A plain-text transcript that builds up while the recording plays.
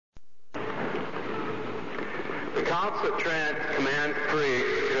Council of Trent commands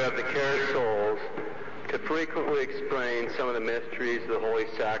priests who have the care of souls to frequently explain some of the mysteries of the holy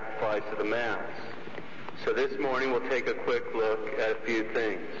sacrifice of the Mass. So this morning we'll take a quick look at a few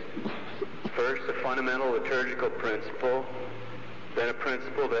things. First, a fundamental liturgical principle, then a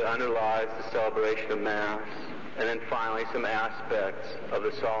principle that underlies the celebration of Mass, and then finally some aspects of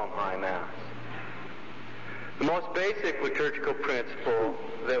the Solemn High Mass. The most basic liturgical principle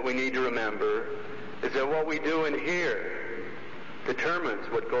that we need to remember is that what we do in here determines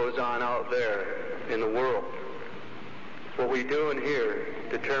what goes on out there in the world. What we do in here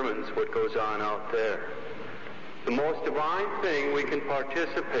determines what goes on out there. The most divine thing we can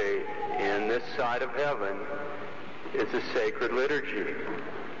participate in this side of heaven is the sacred liturgy.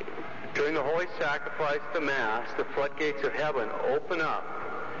 During the holy sacrifice of the Mass, the floodgates of heaven open up,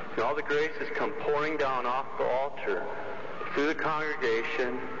 and all the graces come pouring down off the altar through the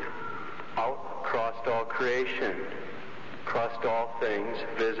congregation, out across all creation, across all things,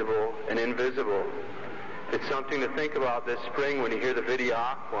 visible and invisible. It's something to think about this spring when you hear the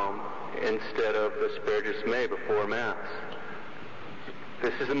Videaquam instead of the Spiritus Me before Mass.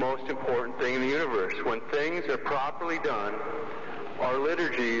 This is the most important thing in the universe. When things are properly done, our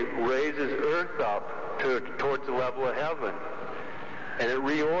liturgy raises earth up towards the level of heaven, and it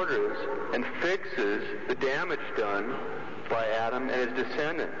reorders and fixes the damage done by Adam and his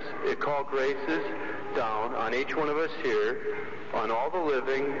descendants. It called graces down on each one of us here, on all the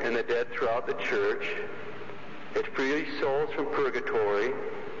living and the dead throughout the church. It frees souls from purgatory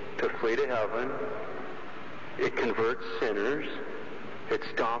to flee to heaven. It converts sinners. It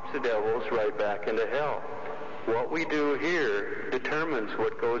stomps the devils right back into hell. What we do here determines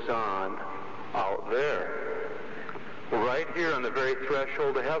what goes on out there. We're right here on the very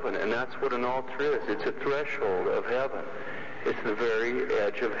threshold of heaven, and that's what an altar is. It's a threshold of heaven. It's the very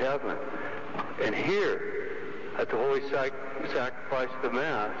edge of heaven. And here, at the holy sacrifice of the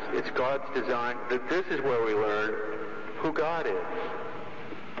Mass, it's God's design that this is where we learn who God is,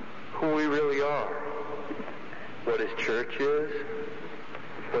 who we really are, what His church is,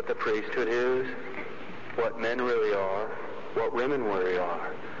 what the priesthood is, what men really are, what women really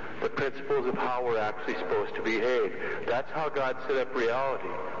are, the principles of how we're actually supposed to behave. That's how God set up reality.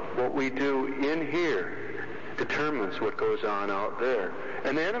 What we do in here determines what goes on out there.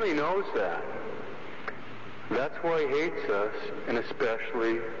 And the enemy knows that. That's why he hates us, and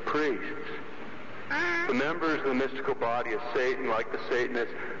especially priests. The members of the mystical body of Satan, like the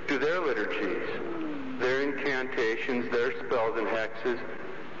Satanists, do their liturgies, their incantations, their spells and hexes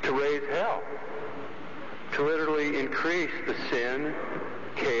to raise hell, to literally increase the sin,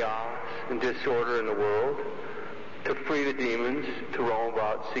 chaos, and disorder in the world, to free the demons to roam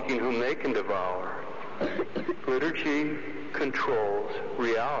about seeking whom they can devour. Liturgy controls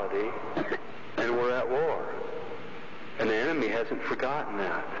reality, and we're at war. And the enemy hasn't forgotten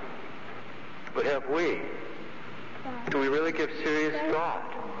that. But have we? Do we really give serious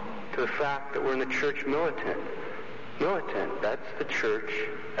thought to the fact that we're in the church militant? Militant, that's the church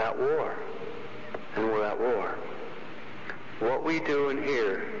at war. And we're at war. What we do in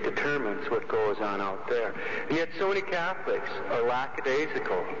here determines what goes on out there. And yet so many Catholics are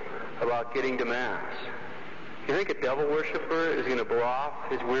lackadaisical about getting to Mass. You think a devil worshiper is going to blow off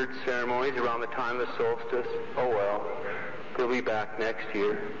his weird ceremonies around the time of the solstice? Oh well, he'll be back next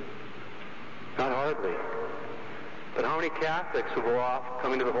year. Not hardly. But how many Catholics will blow off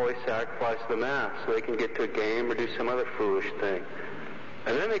coming to the holy sacrifice of the Mass so they can get to a game or do some other foolish thing?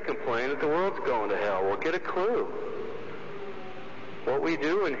 And then they complain that the world's going to hell. Well, get a clue. What we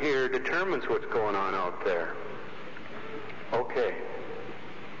do in here determines what's going on out there. Okay.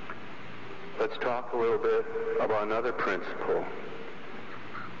 Let's talk a little bit about another principle.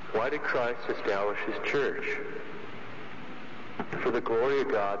 Why did Christ establish His church? For the glory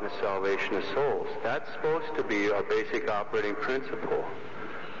of God and the salvation of souls. That's supposed to be our basic operating principle.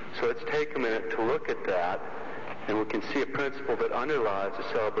 So let's take a minute to look at that, and we can see a principle that underlies the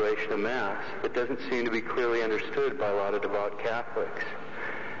celebration of Mass that doesn't seem to be clearly understood by a lot of devout Catholics.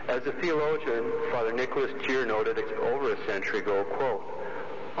 As the theologian, Father Nicholas Gier noted over a century ago, quote,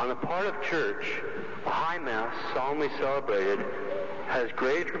 "On the part of Church, a high Mass solemnly celebrated has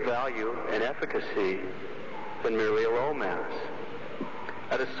greater value and efficacy than merely a low Mass.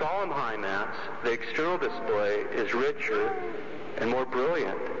 At a solemn high Mass, the external display is richer and more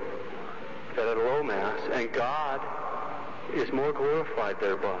brilliant than at a low Mass, and God is more glorified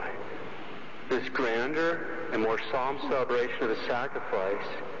thereby. This grander and more solemn celebration of the sacrifice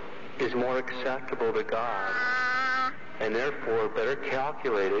is more acceptable to God, and therefore better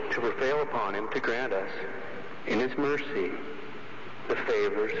calculated to prevail upon Him to grant us, in His mercy, the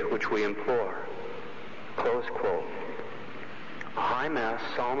favors which we implore." Close quote. A high Mass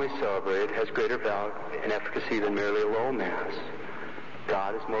solemnly celebrated has greater value and efficacy than merely a low Mass.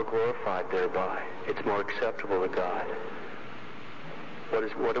 God is more glorified thereby. It's more acceptable to God.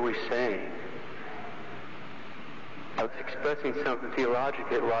 What are we saying? I was expressing something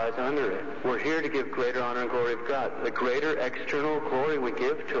theologically that lies under it. We're here to give greater honor and glory of God. The greater external glory we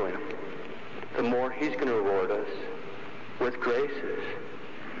give to Him, the more He's going to reward us with graces.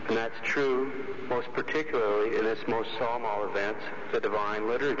 And that's true most particularly in this most solemn of all events, the Divine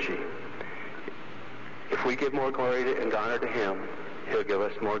Liturgy. If we give more glory and honor to Him, He'll give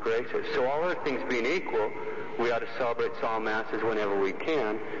us more graces. So all other things being equal, we ought to celebrate solemn Masses whenever we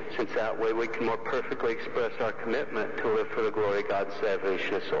can, since that way we can more perfectly express our commitment to live for the glory of God's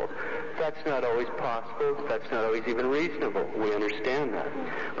salvation of souls. That's not always possible. That's not always even reasonable. We understand that.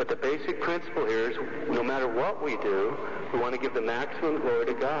 But the basic principle here is no matter what we do, we want to give the maximum glory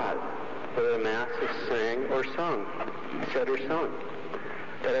to God, whether the Mass is sang or sung, said or sung.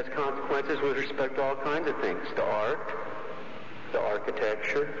 That has consequences with respect to all kinds of things. The art, the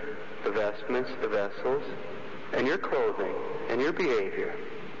architecture, the vestments, the vessels, and your clothing, and your behavior.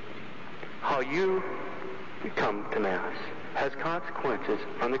 How you come to Mass has consequences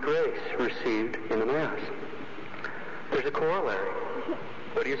on the grace received in the Mass. There's a corollary.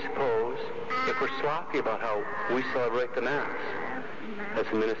 What do you suppose if we're sloppy about how we celebrate the Mass as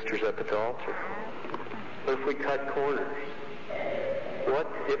the ministers up at the altar? What if we cut corners? What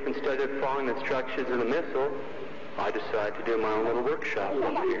if instead of following instructions in the Missal, I decide to do my own little workshop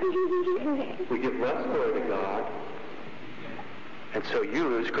up here? We give less glory to God, and so you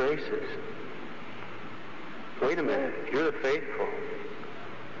lose graces. Wait a minute, you're the faithful.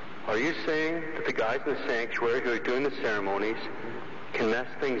 Are you saying that the guys in the sanctuary who are doing the ceremonies can mess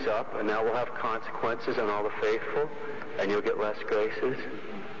things up and that will have consequences on all the faithful and you'll get less graces?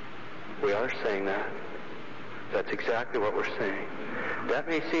 We are saying that. That's exactly what we're saying. That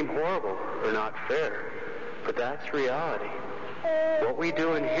may seem horrible or not fair, but that's reality. What we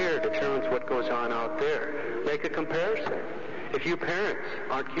do in here determines what goes on out there. Make a comparison. If you parents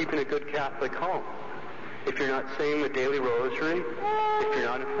aren't keeping a good Catholic home, if you're not saying the daily rosary, if you're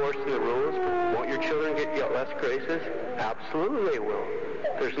not enforcing the rules, won't your children get less graces? Absolutely they will.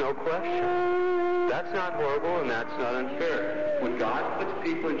 There's no question. That's not horrible and that's not unfair. When God puts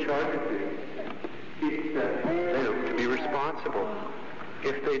people in charge of things, He expects them to be responsible.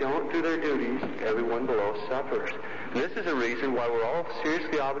 If they don't do their duties, everyone below suffers. And this is a reason why we're all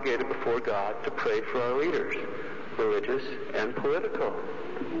seriously obligated before God to pray for our leaders, religious and political,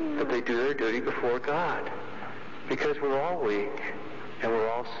 that they do their duty before God. Because we're all weak and we're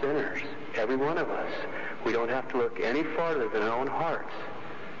all sinners, every one of us. We don't have to look any farther than our own hearts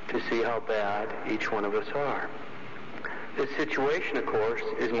to see how bad each one of us are. This situation, of course,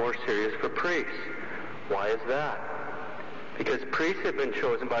 is more serious for priests. Why is that? Because priests have been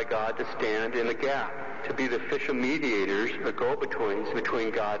chosen by God to stand in the gap, to be the official mediators or go-betweens between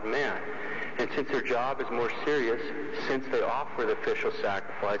God and man. And since their job is more serious, since they offer the official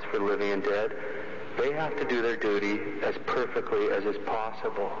sacrifice for the living and dead, they have to do their duty as perfectly as is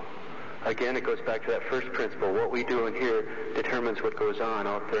possible. Again, it goes back to that first principle. What we do in here determines what goes on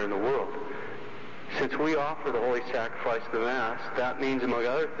out there in the world. Since we offer the holy sacrifice of the Mass, that means, among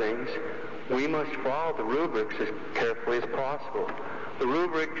other things, we must follow the rubrics as carefully as possible. The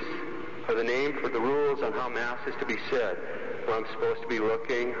rubrics are the name for the rules on how Mass is to be said, where I'm supposed to be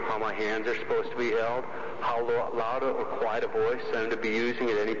looking, how my hands are supposed to be held, how loud or quiet a voice I'm to be using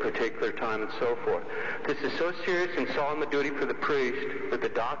at any particular time, and so forth. This is so serious and solemn a duty for the priest that the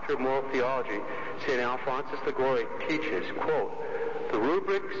Doctor of Moral Theology, St. Alphonsus the Glory, teaches, quote, "The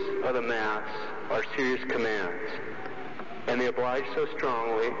rubrics of the Mass are serious commands, and they oblige so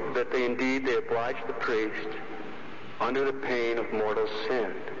strongly that they oblige the priest under the pain of mortal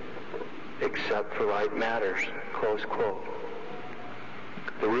sin, except for light matters," close quote.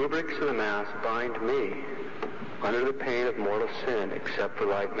 The rubrics of the Mass bind me under the pain of mortal sin, except for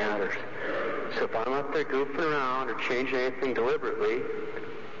light matters. So if I'm up there goofing around or changing anything deliberately,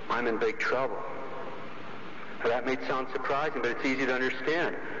 I'm in big trouble. Now, that may sound surprising, but it's easy to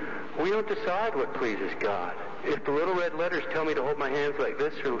understand. We don't decide what pleases God. If the little red letters tell me to hold my hands like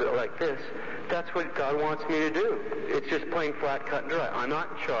this or like this, that's what God wants me to do. It's just plain flat, cut and dry. I'm not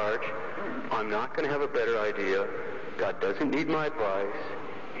in charge. I'm not going to have a better idea. God doesn't need my advice.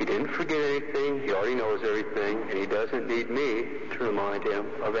 He didn't forget anything. He already knows everything. And He doesn't need me to remind Him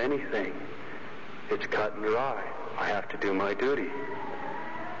of anything. It's cut and dry. I have to do my duty.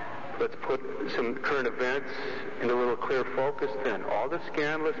 Let's put some current events in a little clear focus then. All the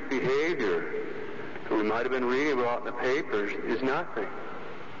scandalous behavior that we might have been reading about in the papers is nothing.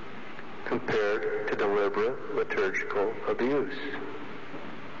 compared to deliberate liturgical abuse.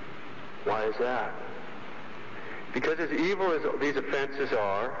 Why is that? Because as evil as these offenses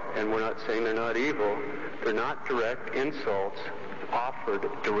are, and we're not saying they're not evil, they're not direct insults offered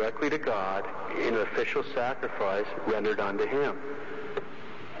directly to God in an official sacrifice rendered unto Him.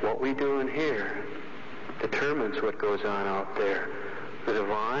 What we do in here determines what goes on out there. The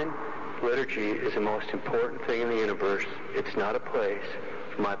divine liturgy is the most important thing in the universe. It's not a place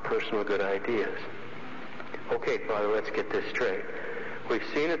for my personal good ideas. Okay, Father, let's get this straight. We've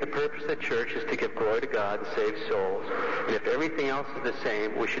seen that the purpose of the church is to give glory to God and save souls. And if everything else is the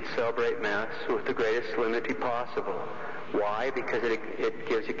same, we should celebrate Mass with the greatest solemnity possible. Why? Because it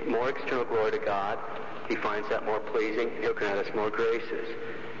gives more external glory to God. He finds that more pleasing. He'll grant us more graces.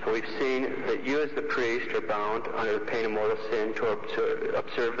 And we've seen that you as the priest are bound under the pain of mortal sin to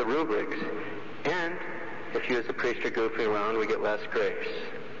observe the rubrics. And if you as the priest are goofing around, we get less grace.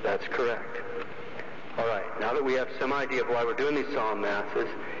 That's correct. All right, now that we have some idea of why we're doing these solemn Masses,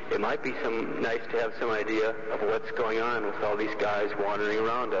 it might be nice to have some idea of what's going on with all these guys wandering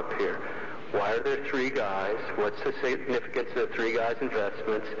around up here. Why are there three guys? What's the significance of the three guys'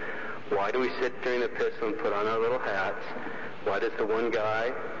 investments? Why do we sit during the epistle and put on our little hats? Why does the one guy,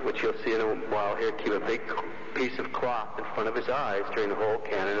 which you'll see in a while here, keep a big piece of cloth in front of his eyes during the whole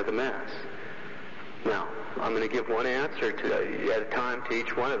canon of the Mass? Now, I'm going to give one answer at a time to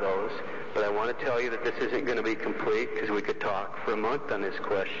each one of those, but I want to tell you that this isn't going to be complete because we could talk for a month on this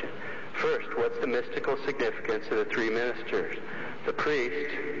question. First, what's the mystical significance of the three ministers? The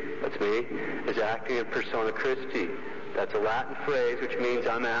priest, that's me, is acting in persona Christi. That's a Latin phrase which means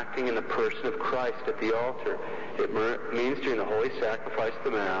I'm acting in the person of Christ at the altar. It means during the holy sacrifice of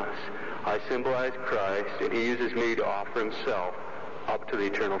the Mass, I symbolize Christ, and He uses me to offer Himself up to the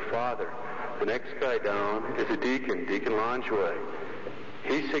Eternal Father. The next guy down is a deacon, Deacon Longueuil.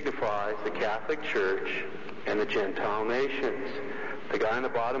 He signifies the Catholic Church and the Gentile nations. The guy on the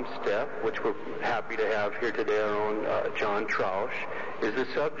bottom step, which we're happy to have here today, our own John Trausch, is the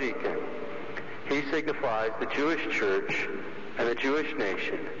subdeacon. He signifies the Jewish Church and the Jewish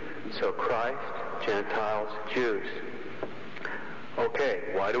nation. So Christ, Gentiles, Jews. Okay,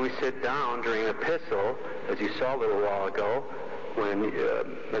 why do we sit down during the epistle, as you saw a little while ago, when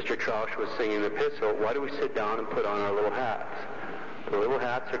Mr. Trausch was singing the epistle? Why do we sit down and put on our little hats? The little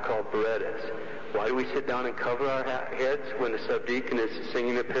hats are called berettas. Why do we sit down and cover our heads when the subdeacon is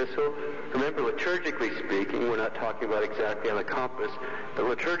singing the epistle? Remember, liturgically speaking, we're not talking about exactly on the compass, but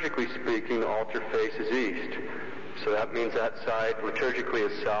liturgically speaking, the altar faces east. So that means that side liturgically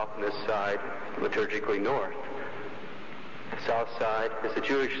is south and this side liturgically north. The south side is the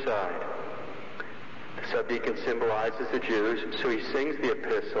Jewish side. The subdeacon symbolizes the Jews, so he sings the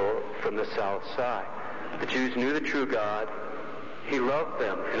epistle from the south side. The Jews knew the true God. He loved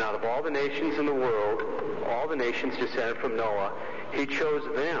them, and out of all the nations in the world, all the nations descended from Noah, He chose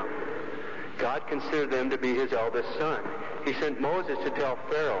them. God considered them to be His eldest son. He sent Moses to tell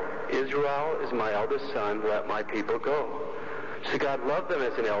Pharaoh, Israel is my eldest son, let my people go. So God loved them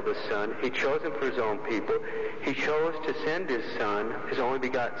as an eldest son. He chose them for His own people. He chose to send His son, His only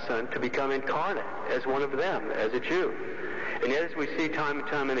begotten son, to become incarnate as one of them, as a Jew. And yet, as we see time and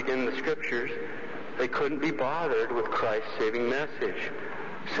time and again in the Scriptures, they couldn't be bothered with Christ's saving message.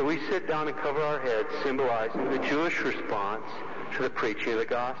 So we sit down and cover our heads, symbolizing the Jewish response to the preaching of the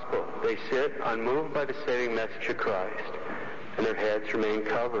gospel. They sit unmoved by the saving message of Christ, and their heads remain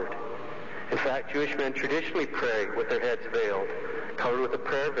covered. In fact, Jewish men traditionally pray with their heads veiled, covered with a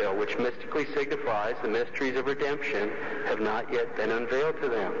prayer veil, which mystically signifies the mysteries of redemption have not yet been unveiled to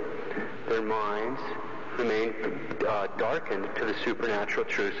them. Their minds remain darkened to the supernatural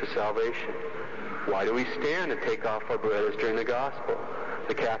truths of salvation. Why do we stand and take off our berettas during the gospel?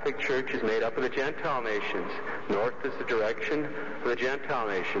 The Catholic Church is made up of the Gentile nations. North is the direction of the Gentile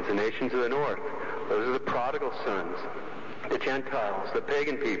nations, the nations of the north. Those are the prodigal sons, the Gentiles, the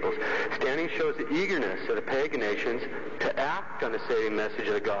pagan peoples. Standing shows the eagerness of the pagan nations to act on the saving message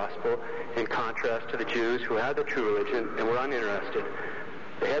of the gospel, in contrast to the Jews who had the true religion and were uninterested.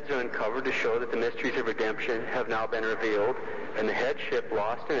 The heads are uncovered to show that the mysteries of redemption have now been revealed, and the headship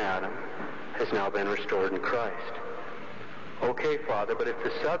lost in Adam has now been restored in Christ. Okay, Father, but if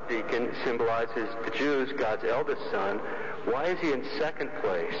the subdeacon symbolizes the Jews, God's eldest son, why is he in second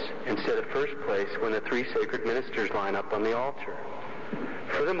place instead of first place when the three sacred ministers line up on the altar?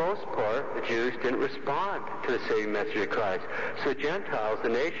 For the most part, the Jews didn't respond to the saving message of Christ. So the Gentiles, the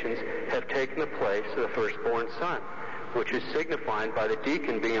nations, have taken the place of the firstborn son, which is signified by the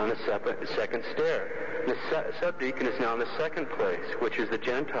deacon being on the second stair. The subdeacon is now in the second place, which is the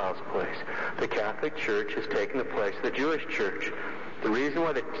Gentiles' place. The Catholic Church has taken the place of the Jewish Church. The reason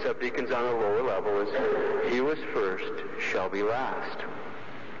why the subdeacon's on a lower level is he was first, shall be last.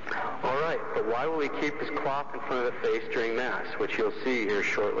 All right, but why will he keep his cloth in front of the face during Mass, which you'll see here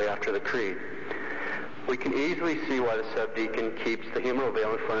shortly after the Creed? We can easily see why the subdeacon keeps the humeral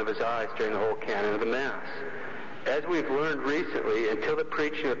veil in front of his eyes during the whole canon of the Mass. As we've learned recently, until the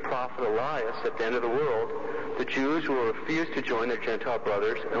preaching of Prophet Elias at the end of the world, the Jews will refuse to join their Gentile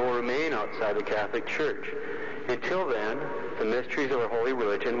brothers and will remain outside the Catholic Church. Until then, the mysteries of our holy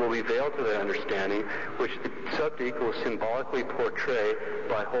religion will be veiled to their understanding, which the subdeacon will symbolically portray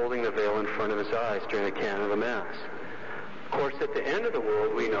by holding the veil in front of his eyes during the canon of the Mass. Of course, at the end of the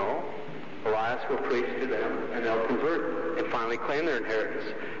world, we know, Elias will preach to them, and they'll convert and finally claim their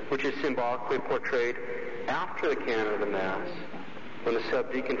inheritance, which is symbolically portrayed after the canon of the Mass, when the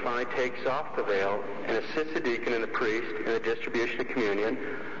subdeacon finally takes off the veil and assists the deacon and the priest in the distribution of communion.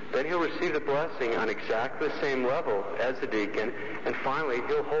 Then he'll receive the blessing on exactly the same level as the deacon, and finally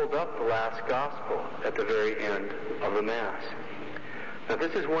he'll hold up the last gospel at the very end of the Mass. Now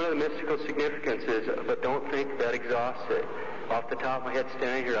this is one of the mystical significances, but don't think that exhausts it. Off the top of my head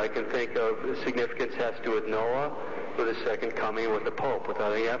standing here, I can think of the significance has to do with Noah, with the second coming, with the Pope,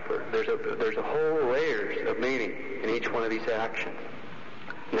 without any effort. There's a whole layers of meaning in each one of these actions.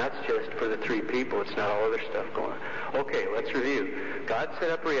 And that's just for the three people. It's not all other stuff going on. Okay, let's review. God set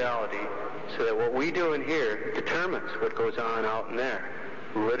up reality so that what we do in here determines what goes on out in there.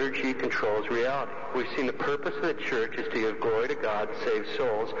 Liturgy controls reality. We've seen the purpose of the church is to give glory to God, save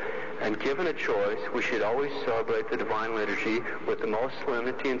souls, and given a choice, we should always celebrate the divine liturgy with the most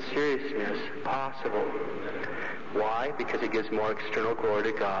solemnity and seriousness possible. Why? Because it gives more external glory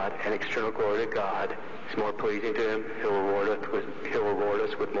to God, and external glory to God is more pleasing to Him. He'll reward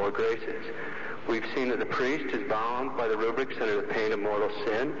us with more graces. We've seen that the priest is bound by the rubrics under the pain of mortal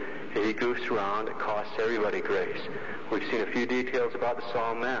sin. If he goofs around, it costs everybody grace. We've seen a few details about the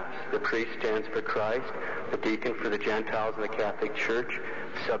solemn Mass. The priest stands for Christ, the deacon for the Gentiles in the Catholic Church,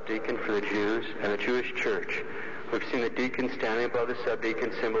 the subdeacon for the Jews and the Jewish Church. We've seen the deacon standing above the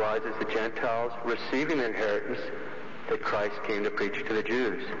subdeacon symbolizes the Gentiles receiving the inheritance that Christ came to preach to the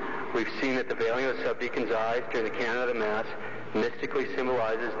Jews. We've seen that the veiling of the subdeacon's eyes during the canon of the Mass mystically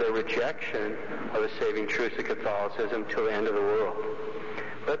symbolizes their rejection of the saving truths of Catholicism till the end of the world.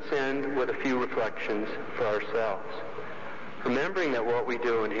 Let's end with a few reflections for ourselves. Remembering that what we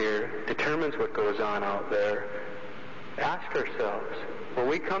do in here determines what goes on out there, ask ourselves, when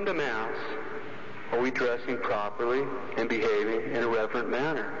we come to Mass, are we dressing properly and behaving in a reverent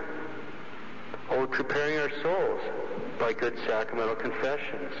manner? Are we preparing our souls by good sacramental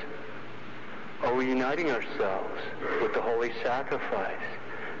confessions? Are we uniting ourselves with the holy sacrifice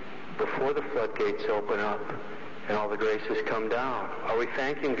before the floodgates open up and all the graces come down? Are we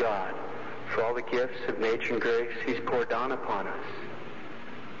thanking God for all the gifts of nature and grace He's poured down upon us?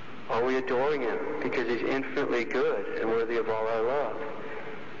 Are we adoring Him because He's infinitely good and worthy of all our love?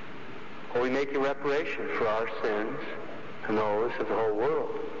 Are we making reparation for our sins and those of the whole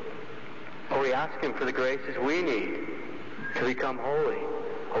world? Are we asking for the graces we need to become holy?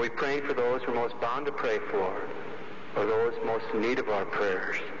 Are we praying for those we're most bound to pray for, or those most in need of our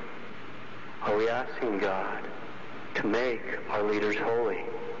prayers? Are we asking God to make our leaders holy?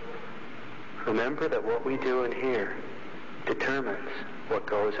 Remember that what we do in here determines what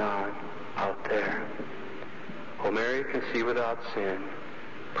goes on out there. O Mary, conceived without sin,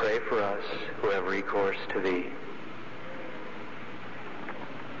 pray for us who have recourse to Thee.